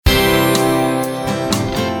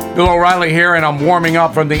Bill O'Reilly here, and I'm warming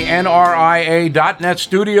up from the NRIA.net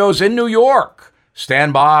studios in New York.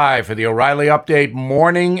 Stand by for the O'Reilly Update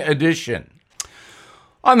Morning Edition.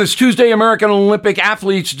 On this Tuesday, American Olympic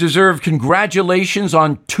athletes deserve congratulations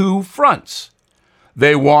on two fronts.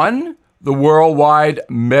 They won the worldwide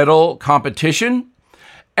medal competition,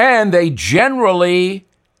 and they generally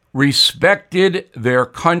respected their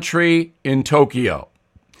country in Tokyo,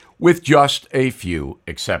 with just a few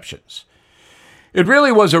exceptions. It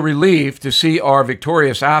really was a relief to see our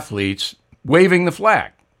victorious athletes waving the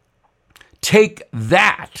flag. Take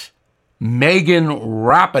that, Megan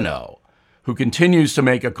Rapinoe, who continues to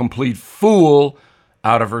make a complete fool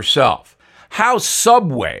out of herself. How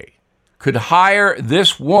Subway could hire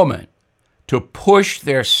this woman to push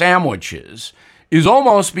their sandwiches is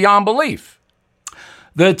almost beyond belief.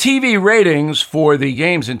 The TV ratings for the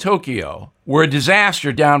games in Tokyo were a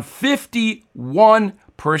disaster, down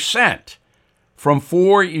 51% from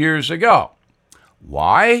 4 years ago.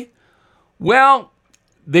 Why? Well,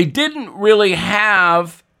 they didn't really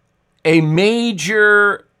have a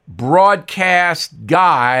major broadcast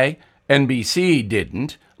guy, NBC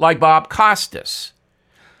didn't, like Bob Costas.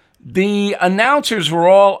 The announcers were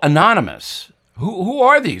all anonymous. Who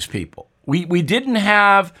are these people? We didn't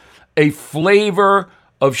have a flavor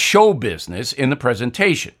of show business in the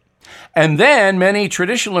presentation. And then many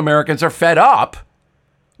traditional Americans are fed up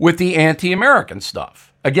with the anti-American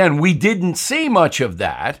stuff. Again, we didn't see much of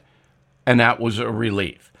that, and that was a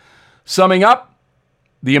relief. Summing up,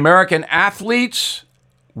 the American athletes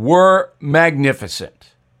were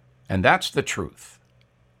magnificent, and that's the truth.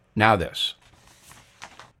 Now this.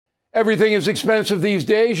 Everything is expensive these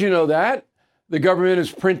days, you know that. The government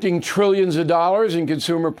is printing trillions of dollars and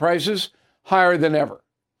consumer prices higher than ever.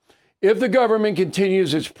 If the government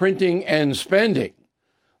continues its printing and spending,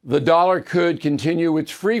 the dollar could continue its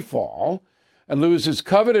free fall and lose its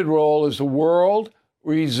coveted role as the world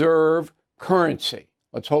reserve currency.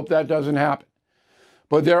 Let's hope that doesn't happen.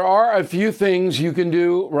 But there are a few things you can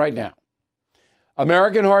do right now.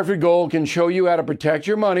 American Hartford Gold can show you how to protect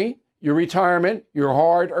your money, your retirement, your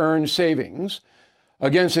hard-earned savings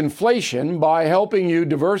against inflation by helping you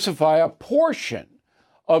diversify a portion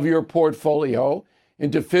of your portfolio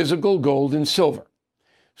into physical gold and silver.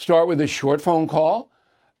 Start with a short phone call,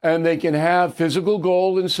 and they can have physical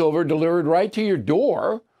gold and silver delivered right to your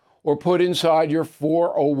door or put inside your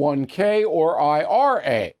 401k or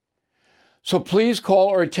IRA. So please call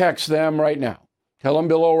or text them right now. Tell them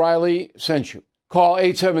Bill O'Reilly sent you. Call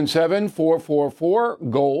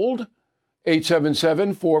 877-444-GOLD,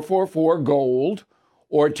 877-444-GOLD,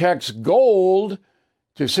 or text GOLD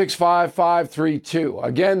to 65532.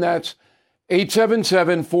 Again, that's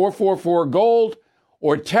 877-444-GOLD,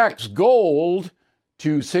 or text GOLD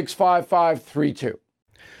to 65532.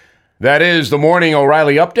 That is the Morning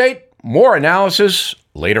O'Reilly Update. More analysis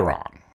later on.